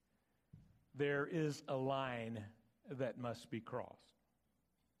there is a line that must be crossed.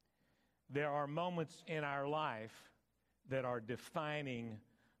 There are moments in our life that are defining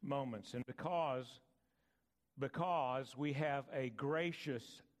moments. And because we have a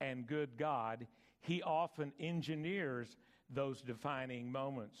gracious and good God, He often engineers those defining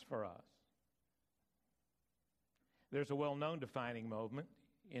moments for us. There's a well-known defining moment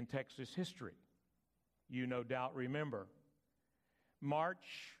in Texas history. You no doubt remember.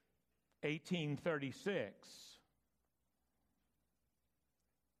 March 1836.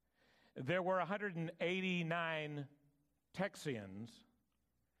 There were 189 Texians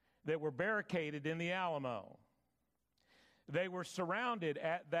that were barricaded in the Alamo. They were surrounded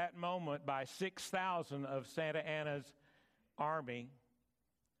at that moment by 6,000 of Santa Anna's army,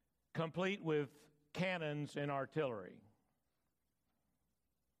 complete with cannons and artillery.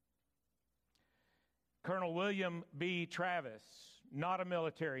 Colonel William B. Travis, not a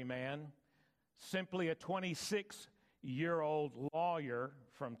military man, simply a 26-year-old lawyer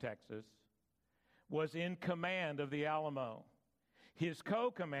from Texas, was in command of the Alamo. His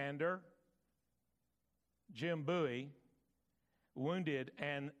co-commander, Jim Bowie, wounded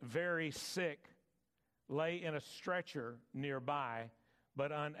and very sick, lay in a stretcher nearby,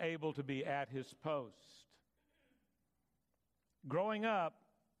 but unable to be at his post. Growing up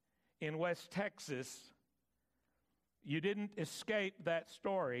in West Texas, you didn't escape that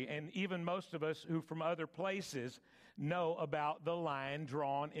story, and even most of us who from other places know about the line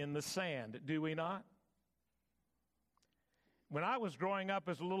drawn in the sand, do we not? When I was growing up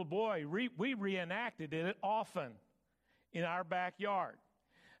as a little boy, we reenacted it often in our backyard.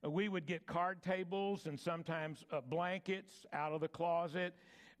 We would get card tables and sometimes blankets out of the closet,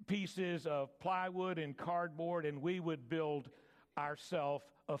 pieces of plywood and cardboard, and we would build ourselves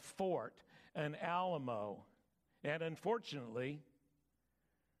a fort, an Alamo. And unfortunately,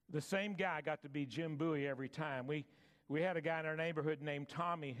 the same guy got to be Jim Bowie every time. We had a guy in our neighborhood named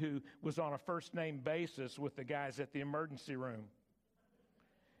Tommy who was on a first-name basis with the guys at the emergency room.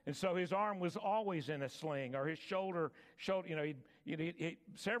 And so his arm was always in a sling, or his shoulder, he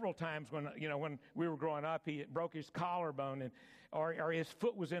several times when we were growing up, he broke his collarbone, or his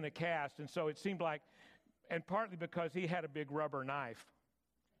foot was in a cast. And so it seemed like, and partly because he had a big rubber knife,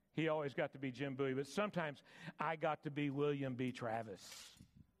 he always got to be Jim Bowie. But sometimes I got to be William B. Travis.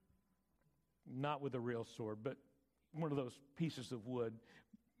 Not with a real sword, but one of those pieces of wood,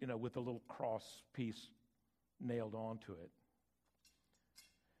 with a little cross piece nailed onto it.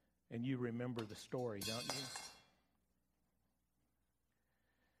 And you remember the story, don't you?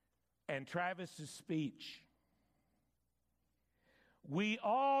 And Travis's speech. We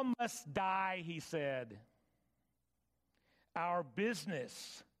all must die, he said. Our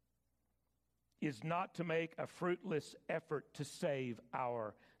business is not to make a fruitless effort to save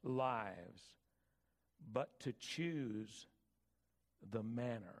our lives, but to choose the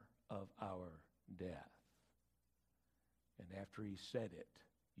manner of our death. And after he said it,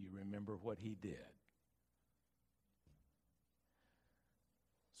 you remember what he did.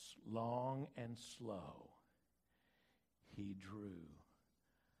 Long and slow, he drew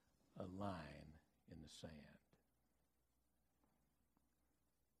a line in the sand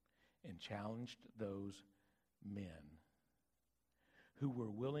and challenged those men who were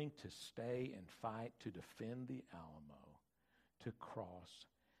willing to stay and fight to defend the Alamo to cross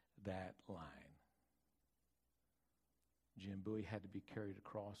that line. Jim Bowie had to be carried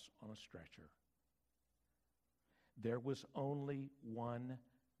across on a stretcher. There was only one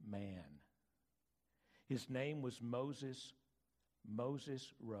man. His name was Moses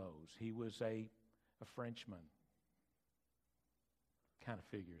Rose. He was a Frenchman. Kind of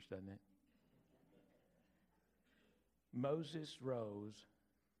figures, doesn't it? Moses Rose,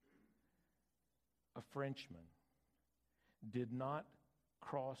 a Frenchman, did not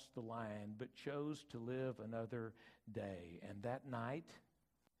cross the line, but chose to live another day. And that night,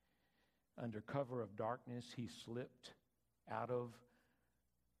 under cover of darkness, he slipped out of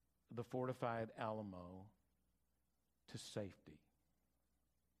the fortified Alamo to safety.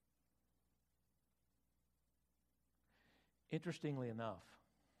 Interestingly enough,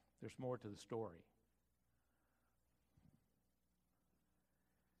 there's more to the story.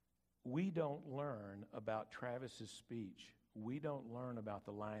 We don't learn about Travis's speech. We don't learn about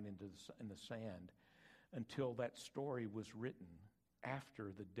the line in the sand until that story was written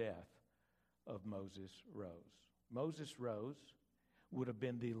after the death of Moses Rose. Moses Rose would have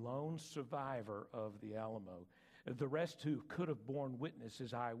been the lone survivor of the Alamo. The rest who could have borne witness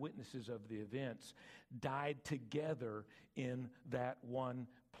as eyewitnesses of the events died together in that one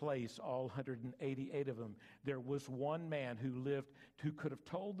place, all 188 of them, there was one man who lived who could have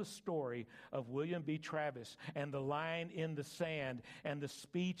told the story of William B. Travis and the line in the sand and the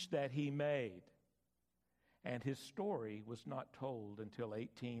speech that he made. And his story was not told until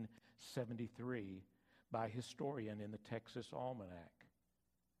 1873 by a historian in the Texas Almanac.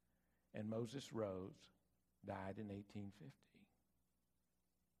 And Moses Rose died in 1850.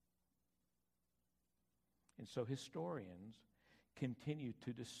 And so historians continue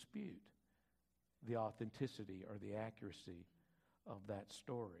to dispute the authenticity or the accuracy of that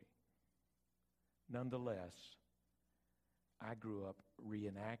story. Nonetheless, I grew up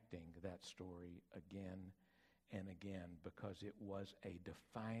reenacting that story again and again because it was a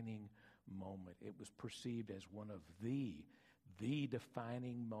defining moment. It was perceived as one of the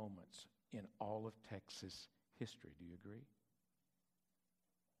defining moments in all of Texas history. Do you agree?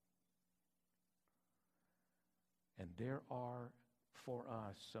 And there are, for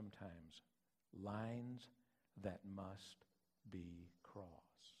us, sometimes lines that must be crossed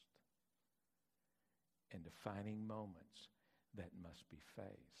and defining moments that must be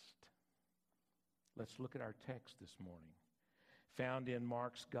faced. Let's look at our text this morning, found in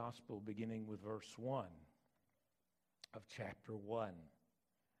Mark's Gospel, beginning with verse 1 of chapter 1.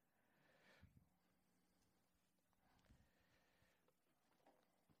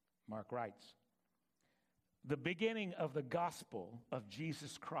 Mark writes, "The beginning of the gospel of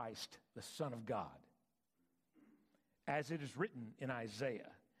Jesus Christ, the Son of God, as it is written in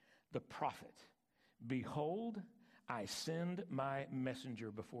Isaiah, the prophet, Behold, I send my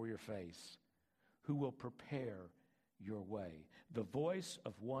messenger before your face, who will prepare your way. The voice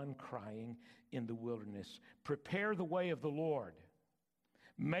of one crying in the wilderness, prepare the way of the Lord.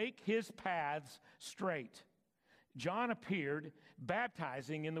 Make his paths straight. John appeared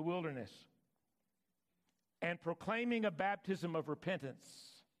baptizing in the wilderness and proclaiming a baptism of repentance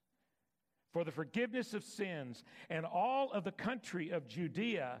for the forgiveness of sins, and all of the country of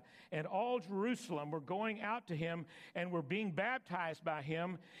Judea and all Jerusalem were going out to him and were being baptized by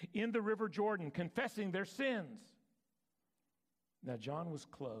him in the river Jordan, confessing their sins. Now John was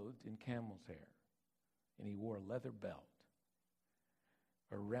clothed in camel's hair, and he wore a leather belt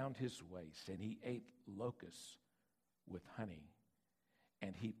around his waist, and he ate locusts with honey,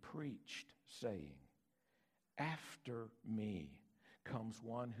 and he preached, saying, After me comes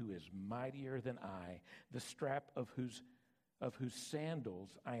one who is mightier than I, the strap of whose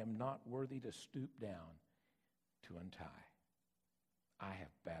sandals I am not worthy to stoop down to untie. I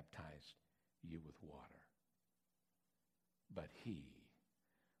have baptized you with water, but he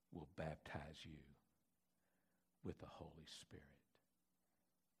will baptize you with the Holy Spirit."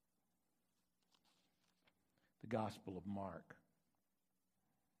 The Gospel of Mark.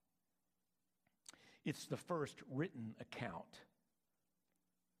 It's the first written account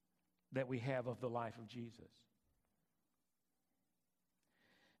that we have of the life of Jesus.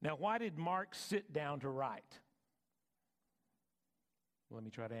 Now, why did Mark sit down to write? Well, let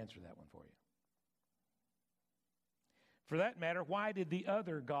me try to answer that one for you. For that matter, why did the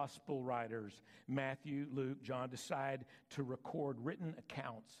other gospel writers, Matthew, Luke, John, decide to record written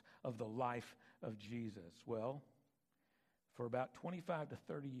accounts of the life of Jesus? Well, for about 25 to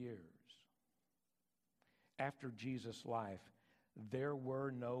 30 years after Jesus' life, there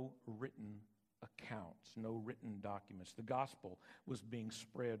were no written accounts, no written documents. The gospel was being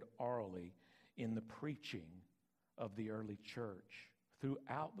spread orally in the preaching of the early church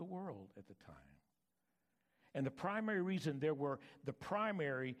throughout the world at the time. And the primary reason, the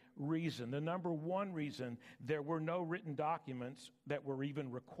number one reason there were no written documents that were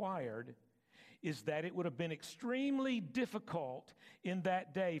even required is that it would have been extremely difficult in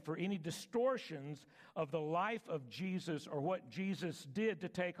that day for any distortions of the life of Jesus or what Jesus did to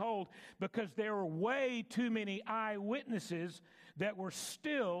take hold, because there were way too many eyewitnesses that were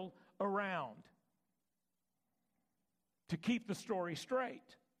still around to keep the story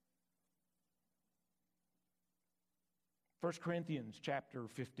straight. 1 Corinthians chapter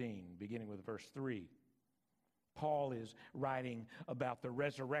 15, beginning with verse 3. Paul is writing about the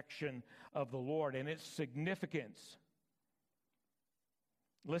resurrection of the Lord and its significance.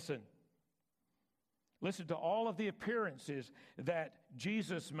 Listen to all of the appearances that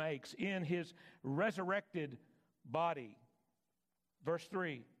Jesus makes in his resurrected body. Verse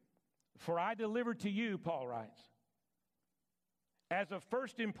 3, "For I delivered to you," Paul writes, "as of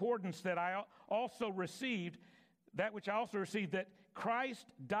first importance that I also received, that Christ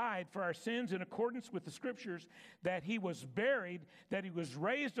died for our sins in accordance with the Scriptures, that he was buried, that he was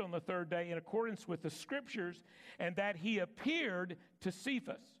raised on the third day in accordance with the Scriptures, and that he appeared to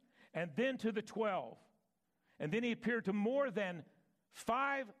Cephas, and then to the 12. And then he appeared to more than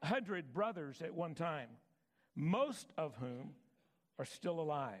 500 brothers at one time, most of whom are still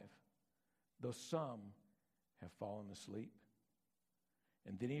alive, though some have fallen asleep.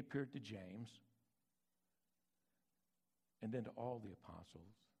 And then he appeared to James, and then to all the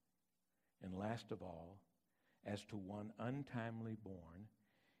apostles. And last of all, as to one untimely born,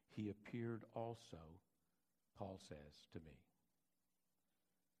 he appeared also, Paul says, to me.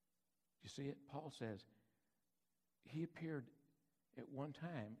 You see it? Paul says he appeared at one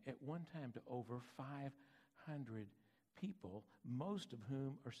time to over 500 people, most of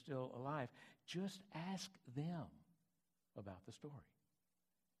whom are still alive. Just ask them about the story.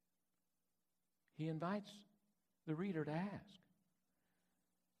 He invites the reader to ask.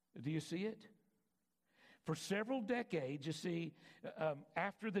 Do you see it? For several decades, you see,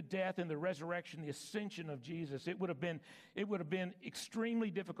 after the death and the resurrection, the ascension of Jesus, it would have been extremely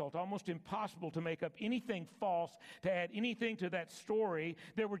difficult, almost impossible to make up anything false, to add anything to that story.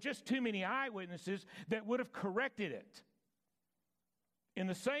 There were just too many eyewitnesses that would have corrected it. In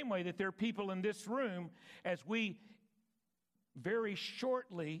the same way that there are people in this room, as we very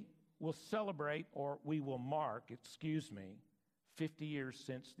shortly will celebrate, or we will mark, 50 years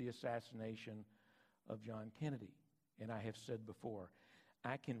since the assassination of John Kennedy. And I have said before,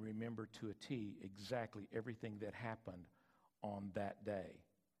 I can remember to a T exactly everything that happened on that day,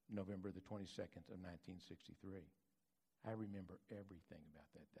 November the 22nd of 1963. I remember everything about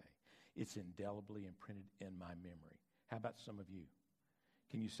that day. It's indelibly imprinted in my memory. How about some of you?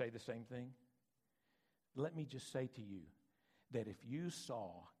 Can you say the same thing? Let me just say to you that if you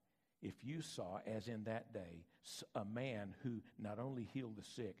saw, as in that day, a man who not only healed the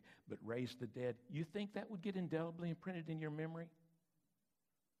sick, but raised the dead, you think that would get indelibly imprinted in your memory?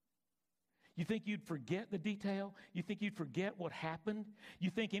 You think you'd forget the detail? You think you'd forget what happened?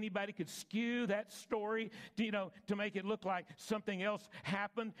 You think anybody could skew that story, to make it look like something else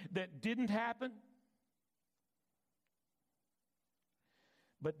happened that didn't happen?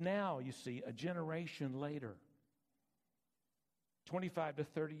 But now, you see, a generation later, 25 to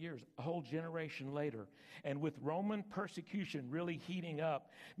 30 years, a whole generation later, and with Roman persecution really heating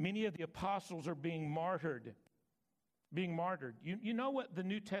up, many of the apostles are being martyred. You know what the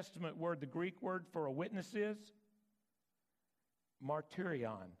New Testament word, the Greek word for a witness is?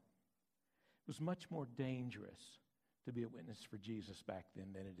 Martyrion. It was much more dangerous to be a witness for Jesus back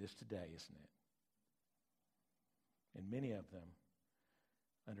then than it is today, isn't it? And many of them,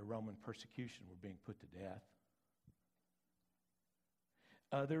 under Roman persecution, were being put to death.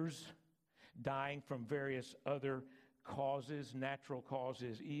 Others dying from various other causes, natural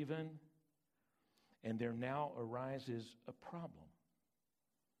causes even. And there now arises a problem.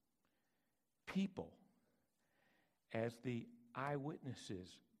 People, as the eyewitnesses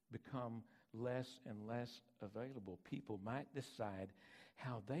become less and less available, people might decide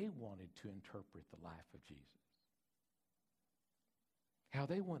how they wanted to interpret the life of Jesus, how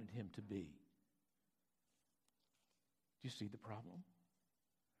they wanted him to be. Do you see the problem?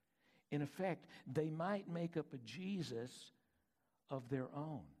 In effect, they might make up a Jesus of their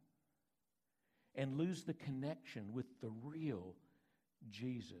own and lose the connection with the real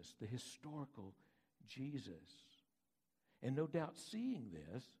Jesus, the historical Jesus. And no doubt seeing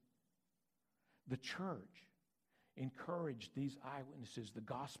this, the church encouraged these eyewitnesses, the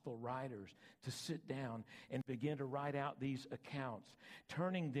gospel writers, to sit down and begin to write out these accounts,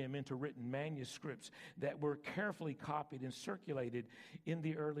 turning them into written manuscripts that were carefully copied and circulated in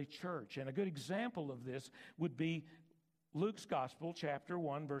the early church. And a good example of this would be Luke's Gospel, chapter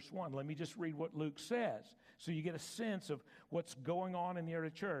 1, verse 1. Let me just read what Luke says so you get a sense of what's going on in the early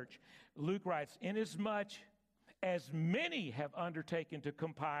church. Luke writes, "Inasmuch as many have undertaken to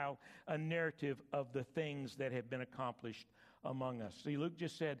compile a narrative of the things that have been accomplished among us." See, Luke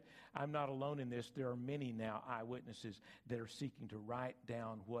just said, I'm not alone in this. There are many now eyewitnesses that are seeking to write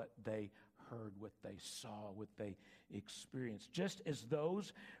down what they heard, what they saw, what they experienced. Just as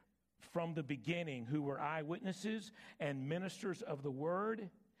those from the beginning who were eyewitnesses and ministers of the word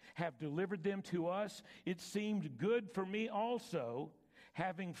have delivered them to us, it seemed good for me also,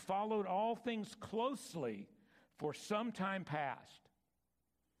 having followed all things closely for some time past,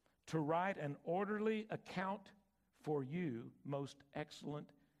 to write an orderly account for you, most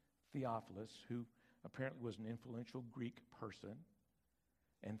excellent Theophilus, who apparently was an influential Greek person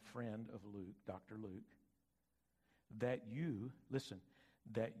and friend of Luke, Dr. Luke, that you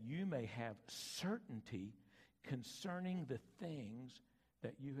may have certainty concerning the things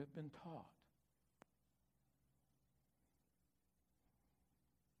that you have been taught.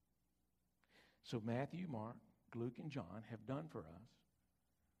 So Matthew, Mark, Luke, and John have done for us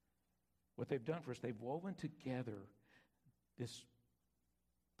what they've done for us. They've woven together this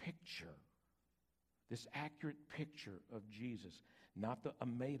picture, this accurate picture of Jesus, not a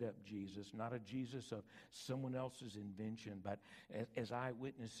made-up Jesus, not a Jesus of someone else's invention, but as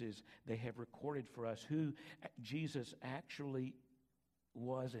eyewitnesses, they have recorded for us who Jesus actually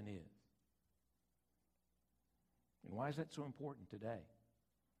was and is. And why is that so important today?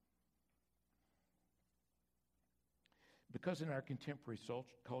 Because in our contemporary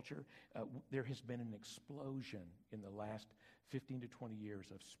culture, there has been an explosion in the last 15 to 20 years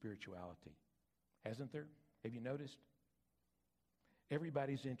of spirituality. Hasn't there? Have you noticed?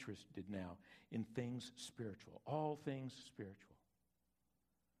 Everybody's interested now in things spiritual, all things spiritual.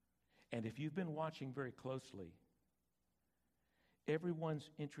 And if you've been watching very closely, everyone's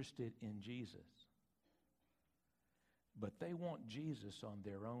interested in Jesus, but they want Jesus on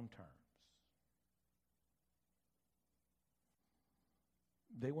their own terms.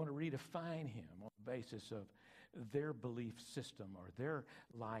 They want to redefine him on the basis of their belief system or their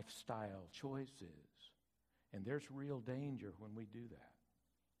lifestyle choices. And there's real danger when we do that.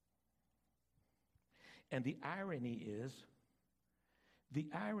 And the irony is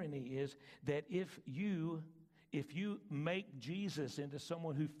that if you make Jesus into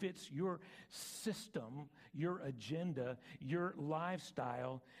someone who fits your system, your agenda, your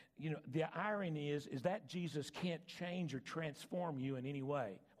lifestyle, the irony is that Jesus can't change or transform you in any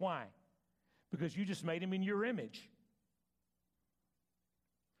way. Why? Because you just made him in your image.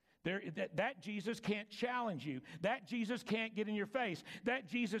 That Jesus can't challenge you. That Jesus can't get in your face. That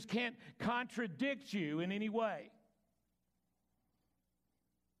Jesus can't contradict you in any way.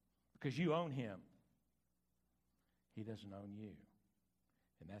 Because you own him. He doesn't own you.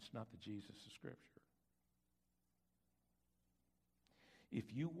 And that's not the Jesus of Scripture.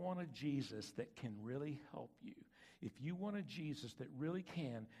 If you want a Jesus that can really help you, if you want a Jesus that really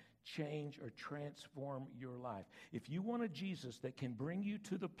can change or transform your life, if you want a Jesus that can bring you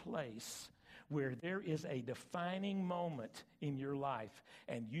to the place where there is a defining moment in your life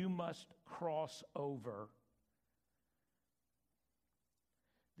and you must cross over,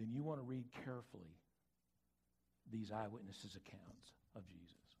 then you want to read carefully these eyewitnesses' accounts of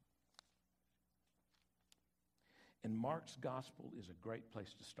Jesus. And Mark's gospel is a great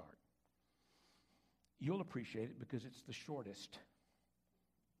place to start. You'll appreciate it because it's the shortest,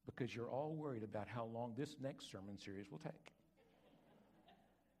 because you're all worried about how long this next sermon series will take.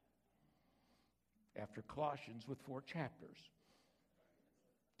 After Colossians with 4 chapters,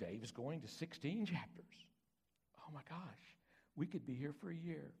 Dave's going to 16 chapters. Oh my gosh, we could be here for a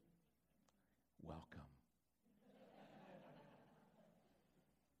year. Welcome.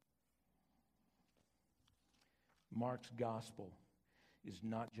 Mark's gospel is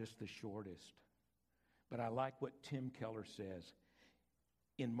not just the shortest, but I like what Tim Keller says.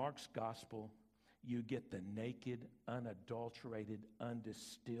 In Mark's gospel, you get the naked, unadulterated,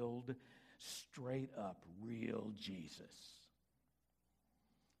 undistilled, straight up real Jesus.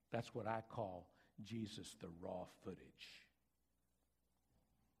 That's what I call Jesus, the raw footage.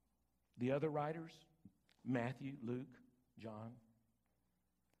 The other writers, Matthew, Luke, John.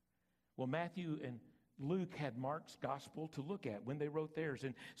 Well, Matthew and Luke had Mark's gospel to look at when they wrote theirs.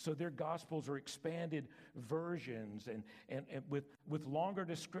 And so their gospels are expanded versions and with longer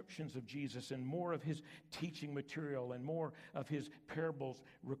descriptions of Jesus and more of his teaching material and more of his parables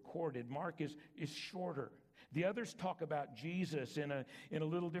recorded. Mark is shorter. The others talk about Jesus in a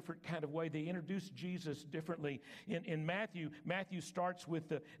little different kind of way. They introduce Jesus differently. In Matthew starts with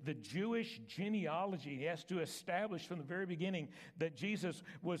the Jewish genealogy. He has to establish from the very beginning that Jesus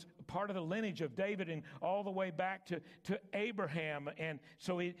was part of the lineage of David and all the way back to Abraham. And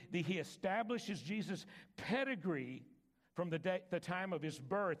so he establishes Jesus' pedigree from the time of his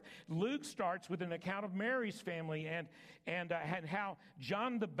birth. Luke starts with an account of Mary's family and how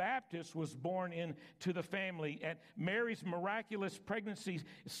John the Baptist was born into the family, and Mary's miraculous pregnancy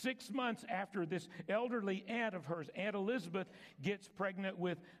 6 months after this elderly aunt of hers, Aunt Elizabeth, gets pregnant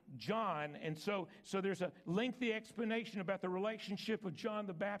with John. And so there's a lengthy explanation about the relationship with John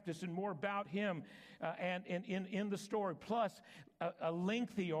the Baptist and more about him and in the story, plus a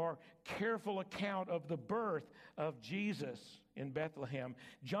lengthy or careful account of the birth of Jesus in Bethlehem.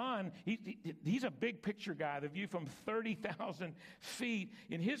 John, he's a big picture guy, the view from 30,000 feet.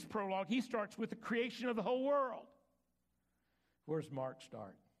 In his prologue, he starts with the creation of the whole world. Where's Mark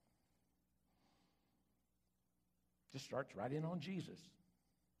start? Just starts right in on Jesus.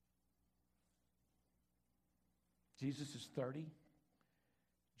 Jesus is 30,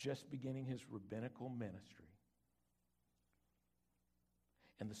 just beginning his rabbinical ministry.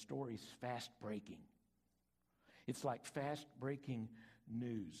 And the story's fast breaking. It's like fast breaking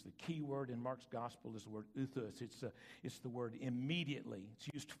news. The key word in Mark's gospel is the word euthos. It's the word immediately. It's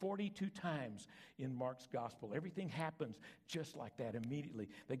used 42 times in Mark's gospel. Everything happens just like that, immediately.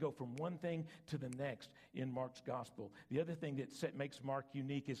 They go from one thing to the next in Mark's gospel. The other thing that makes Mark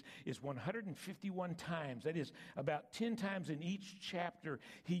unique is 151 times, that is about 10 times in each chapter,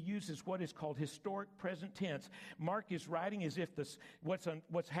 he uses what is called historic present tense. Mark is writing as if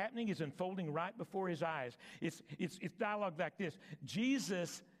what's happening is unfolding right before his eyes. It's dialogue like this. Jesus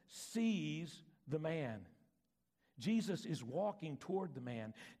sees the man. Jesus is walking toward the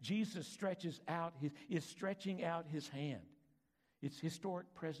man. Jesus is stretching out his hand. It's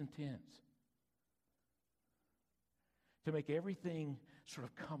historic present tense. To make everything sort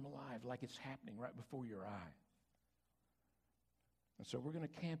of come alive like it's happening right before your eye. And so we're going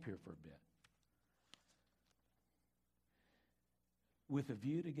to camp here for a bit, with a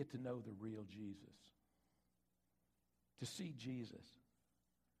view to get to know the real Jesus, to see Jesus,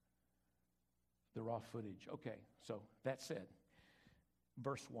 the raw footage. Okay, so that said,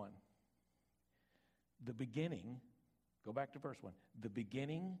 verse 1. The beginning, go back to verse 1. The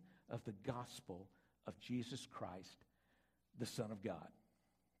beginning of the gospel of Jesus Christ, the Son of God.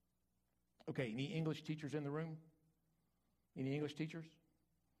 Okay, any English teachers in the room? Any English teachers?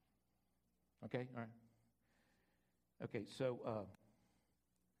 Okay, all right. Okay, so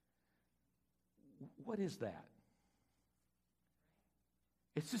what is that?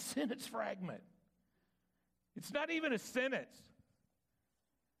 It's a sentence fragment. It's not even a sentence.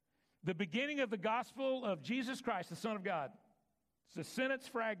 The beginning of the gospel of Jesus Christ, the Son of God. It's a sentence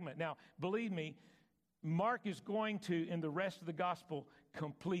fragment. Now, believe me, Mark is going to, in the rest of the gospel,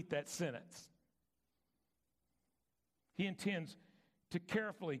 complete that sentence. He intends to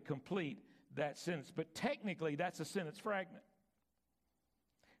carefully complete that sentence. But technically, that's a sentence fragment,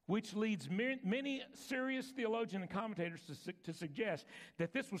 which leads many serious theologians and commentators to suggest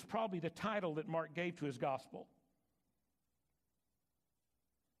that this was probably the title that Mark gave to his gospel.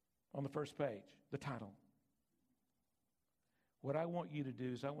 On the first page, the title. What I want you to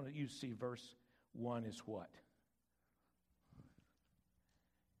do is I want you to see verse 1 is what?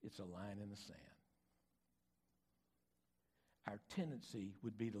 It's a line in the sand. Our tendency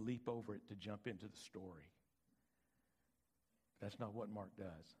would be to leap over it to jump into the story. That's not what Mark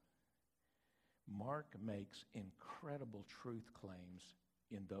does. Mark makes incredible truth claims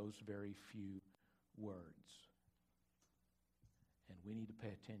in those very few words. And we need to pay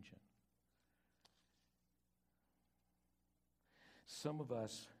attention. Some of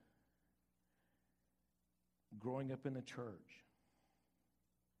us, growing up in the church,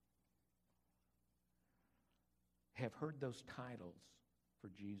 have heard those titles for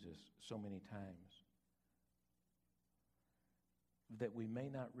Jesus so many times that we may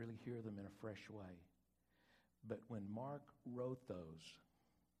not really hear them in a fresh way. But when Mark wrote those,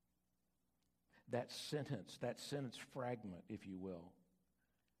 that sentence fragment, if you will,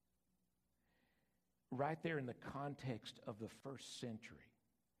 right there in the context of the first century,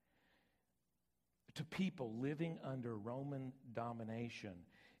 to people living under Roman domination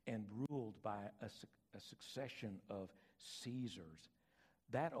and ruled by a succession of Caesars,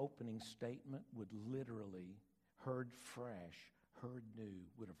 that opening statement would literally, heard fresh, heard new,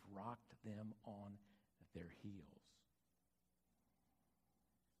 would have rocked them on their heels.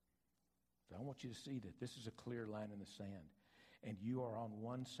 So I want you to see that this is a clear line in the sand, and you are on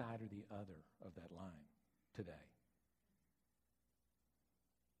one side or the other of that line today.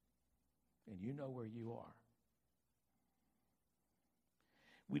 And you know where you are.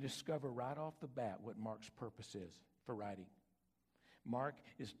 We discover right off the bat what Mark's purpose is for writing. Mark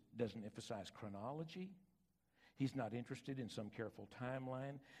doesn't emphasize chronology. He's not interested in some careful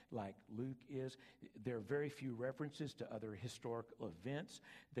timeline like Luke is. There are very few references to other historical events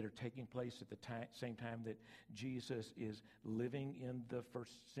that are taking place at the same time that Jesus is living in the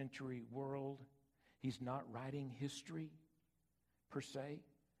first century world. He's not writing history per se,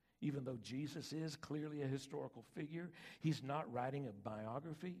 even though Jesus is clearly a historical figure. He's not writing a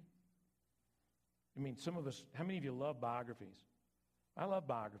biography. I mean, some of us, how many of you love biographies? I love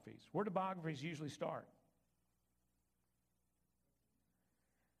biographies. Where do biographies usually start?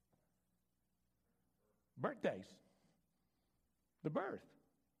 Birthdays. The birth.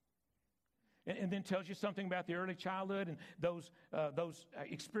 And then tells you something about the early childhood and those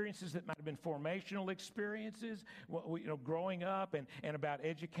experiences that might have been formational experiences, growing up, and about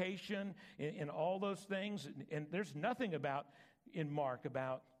education and all those things. And there's nothing in Mark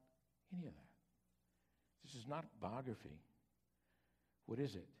about any of that. This is not biography. What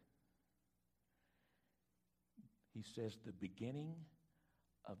is it? He says the beginning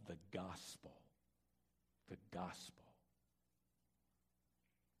of the gospel. The gospel.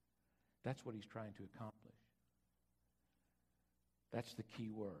 That's what he's trying to accomplish. That's the key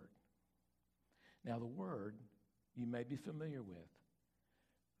word. Now, the word you may be familiar with.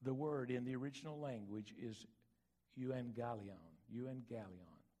 The word in the original language is euangelion. Euangelion.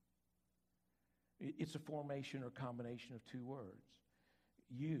 It's a formation or combination of two words.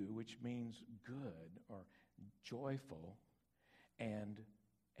 Eu, which means good or joyful, and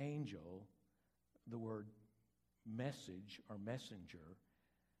angel, the word message or messenger.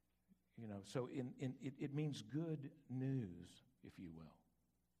 So it means good news, if you will.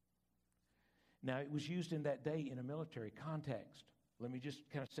 Now, it was used in that day in a military context. Let me just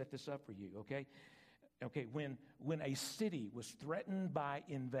kind of set this up for you, okay? Okay, when a city was threatened by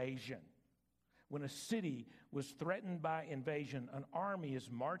invasion, an army is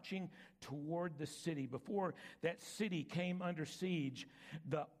marching toward the city. Before that city came under siege,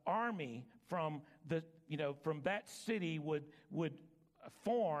 the army from that city would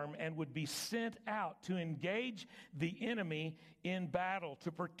form and would be sent out to engage the enemy in battle,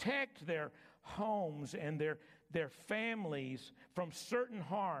 to protect their homes and their families from certain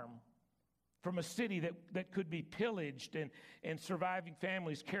harm, from a city that could be pillaged and surviving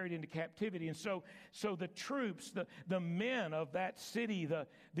families carried into captivity. And so the troops, the men of that city,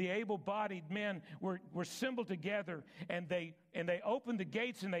 the able-bodied men were assembled together, and they opened the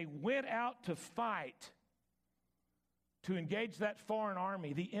gates and they went out to fight, to engage that foreign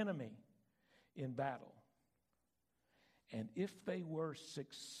army, the enemy, in battle. And if they were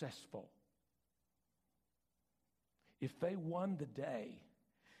successful, if they won the day,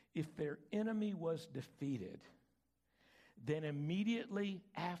 if their enemy was defeated, then immediately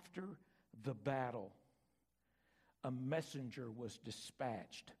after the battle, a messenger was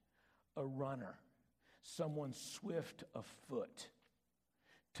dispatched, a runner, someone swift of foot,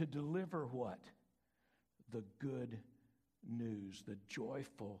 to deliver what? The good news, the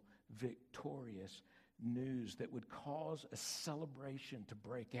joyful, victorious news that would cause a celebration to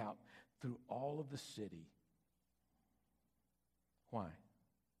break out through all of the city. Why?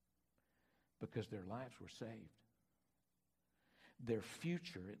 Because their lives were saved. Their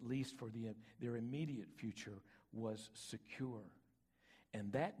future, at least for their immediate future, was secure.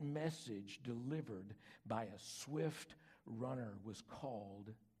 And that message delivered by a swift runner was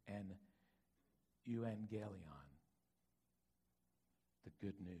called an euangelion. The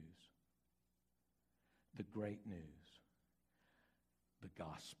good news. The great news. The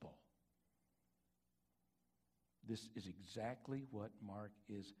gospel. This is exactly what Mark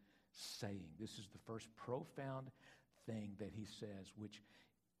is saying. This is the first profound thing that he says,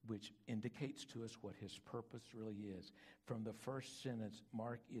 which indicates to us what his purpose really is. From the first sentence,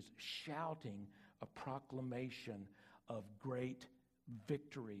 Mark is shouting a proclamation of great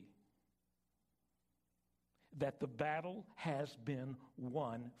victory. That the battle has been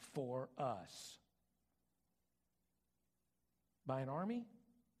won for us. By an army?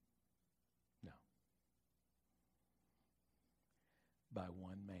 No. By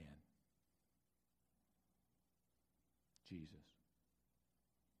one man. Jesus.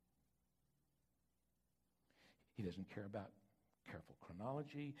 He doesn't care about careful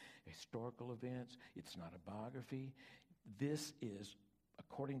chronology, historical events. It's not a biography. This is,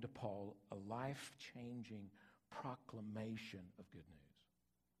 according to Paul, a life-changing proclamation of good news.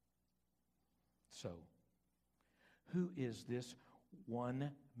 So, who is this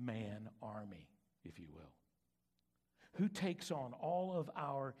one-man army, if you will? Who takes on all of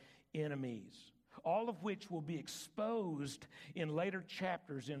our enemies, all of which will be exposed in later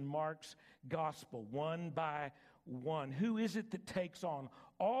chapters in Mark's gospel, one by one? Who is it that takes on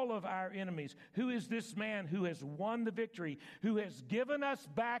all of our enemies? Who is this man who has won the victory, who has given us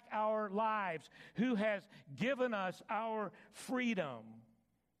back our lives, who has given us our freedom?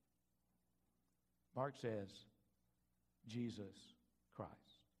 Mark says, Jesus Christ.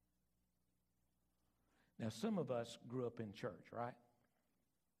 Now, some of us grew up in church, right?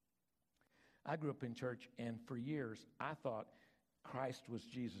 I grew up in church, and for years, I thought Christ was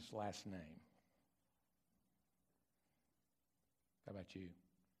Jesus' last name. How about you?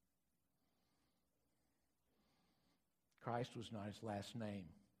 Christ was not his last name.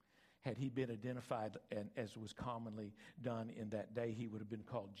 Had he been identified, and as was commonly done in that day, he would have been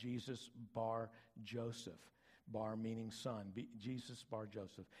called Jesus Bar Joseph. Bar meaning son. Jesus Bar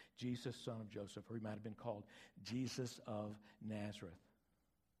Joseph. Jesus, son of Joseph. Or he might have been called Jesus of Nazareth.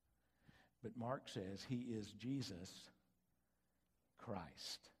 But Mark says he is Jesus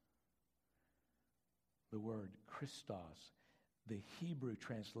Christ. The word Christos, the Hebrew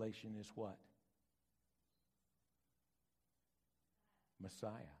translation is what?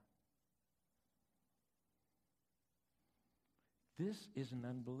 Messiah. This is an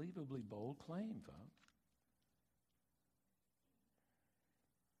unbelievably bold claim, folks.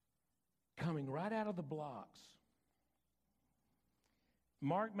 Coming right out of the blocks,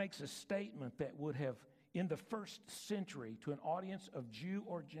 Mark makes a statement that would have, in the first century, to an audience of Jew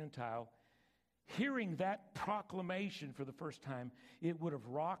or Gentile, hearing that proclamation for the first time, it would have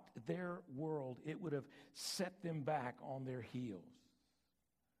rocked their world. It would have set them back on their heels.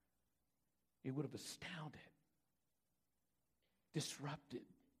 It would have astounded, disrupted,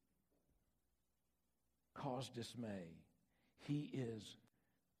 caused dismay. He is,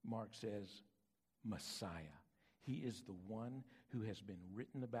 Mark says, Messiah. He is the one who has been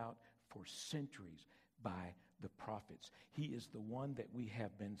written about for centuries by the prophets. He is the one that we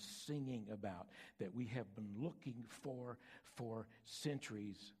have been singing about, that we have been looking for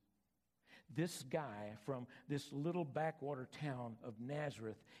centuries. This guy from this little backwater town of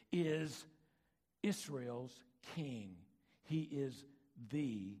Nazareth is Israel's king. He is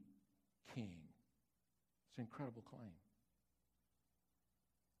the king. It's an incredible claim.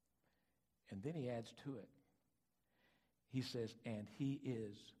 And then he adds to it. He says, and he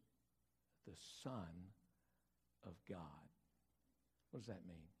is the Son of God. What does that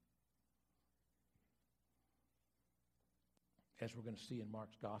mean? As we're going to see in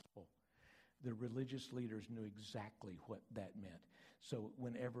Mark's gospel, the religious leaders knew exactly what that meant. So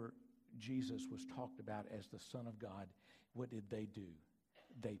whenever Jesus was talked about as the Son of God, what did they do?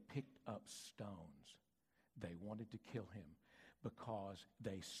 They picked up stones. They wanted to kill him because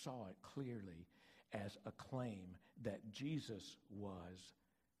they saw it clearly as a claim that Jesus was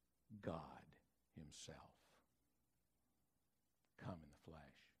God himself, come in the flesh.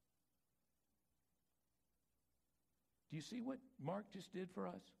 Do you see what Mark just did for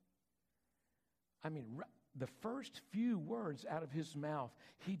us? I mean, the first few words out of his mouth,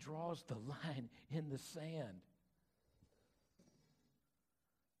 he draws the line in the sand.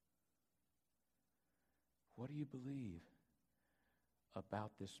 What do you believe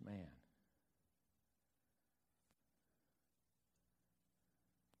about this man?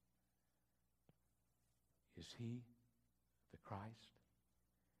 Is he the Christ?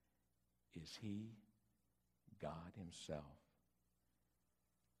 Is he God himself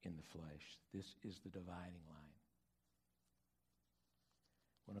in the flesh? This is the dividing line.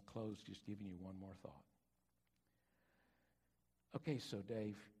 I want to close just giving you one more thought. Okay, so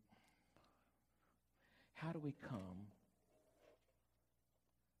Dave, how do we come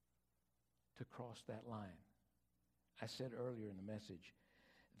to cross that line? I said earlier in the message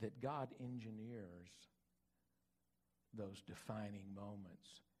that God engineers those defining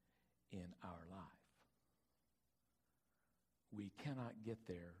moments in our life. We cannot get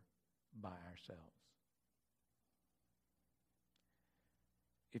there by ourselves.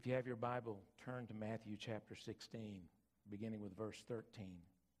 If you have your Bible, turn to Matthew chapter 16, beginning with verse 13.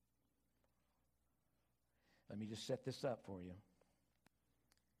 Let me just set this up for you.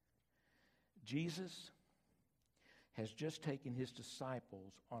 Jesus has just taken his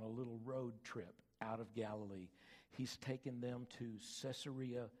disciples on a little road trip out of Galilee. He's taken them to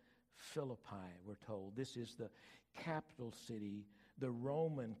Caesarea Philippi, we're told. This is the capital city, the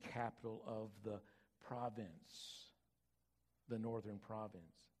Roman capital of the province, the northern province.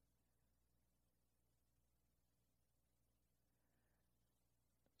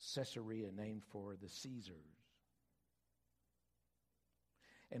 Caesarea, named for the Caesars.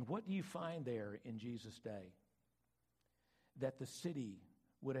 And what do you find there in Jesus' day? That the city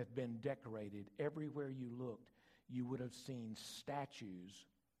would have been decorated. Everywhere you looked, you would have seen statues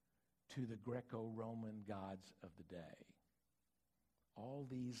to the Greco-Roman gods of the day. All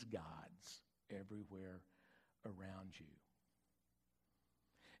these gods everywhere around you.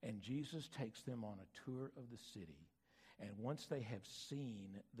 And Jesus takes them on a tour of the city. And once they have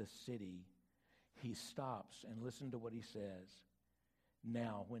seen the city, he stops and listen to what he says.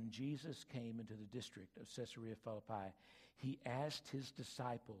 Now, when Jesus came into the district of Caesarea Philippi, he asked his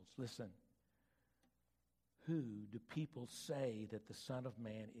disciples, listen, who do people say that the Son of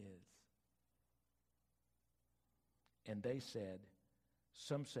Man is? And they said,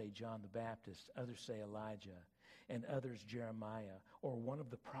 some say John the Baptist, others say Elijah, and others Jeremiah, or one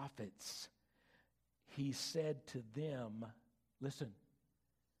of the prophets. He said to them, listen,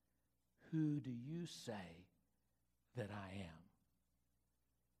 who do you say that I am?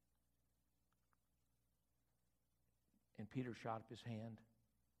 And Peter shot up his hand.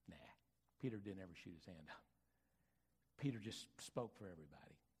 Nah, Peter didn't ever shoot his hand up. Peter just spoke for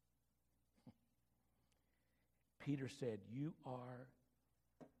everybody. Peter said, you are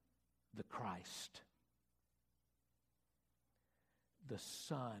the Christ, the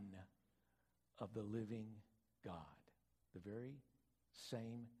Son of the living God. The very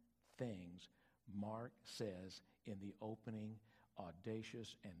same things Mark says in the opening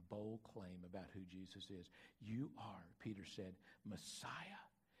audacious and bold claim about who Jesus is. You are, Peter said, Messiah.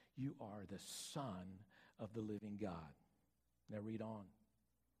 You are the Son of the living God. Now read on.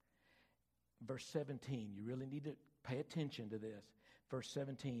 Verse 17, you really need to pay attention to this. Verse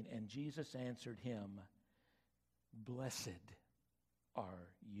 17, and Jesus answered him, blessed are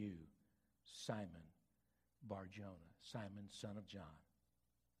you, Simon Bar-Jonah, Simon, son of Jonah.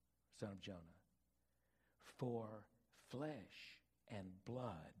 For flesh and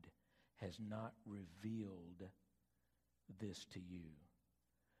blood has not revealed this to you,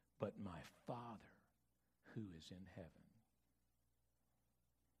 but my Father who is in heaven.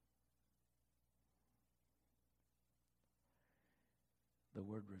 The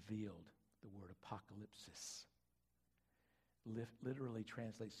word revealed, the word apocalypsis, literally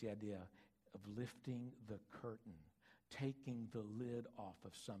translates the idea of lifting the curtain, taking the lid off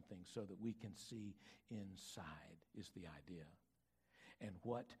of something so that we can see inside is the idea. And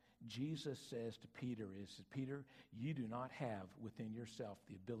what Jesus says to Peter is, Peter, you do not have within yourself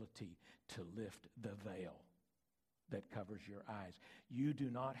the ability to lift the veil that covers your eyes. You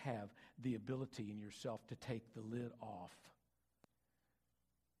do not have the ability in yourself to take the lid off.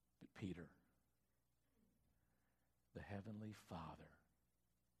 But Peter, the Heavenly Father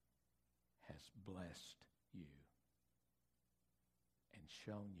has blessed you and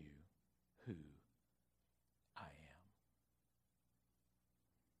shown you who I am.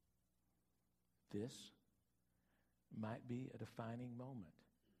 This might be a defining moment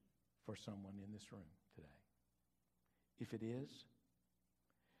for someone in this room today. If it is,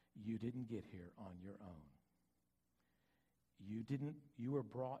 you didn't get here on your own. You were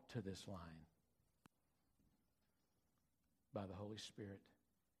brought to this line by the Holy Spirit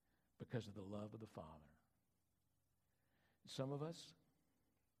because of the love of the Father. Some of us,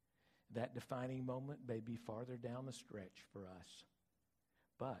 that defining moment may be farther down the stretch for us.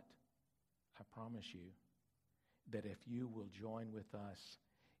 But I promise you that if you will join with us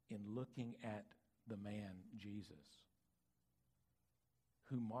in looking at the man Jesus,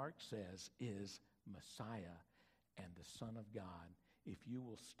 who Mark says is Messiah and the Son of God, if you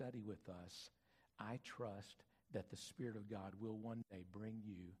will study with us, I trust that the Spirit of God will one day bring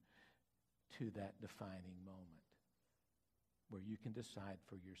you to that defining moment where you can decide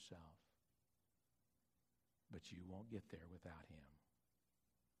for yourself. But you won't get there without him.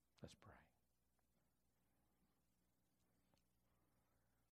 Let's pray.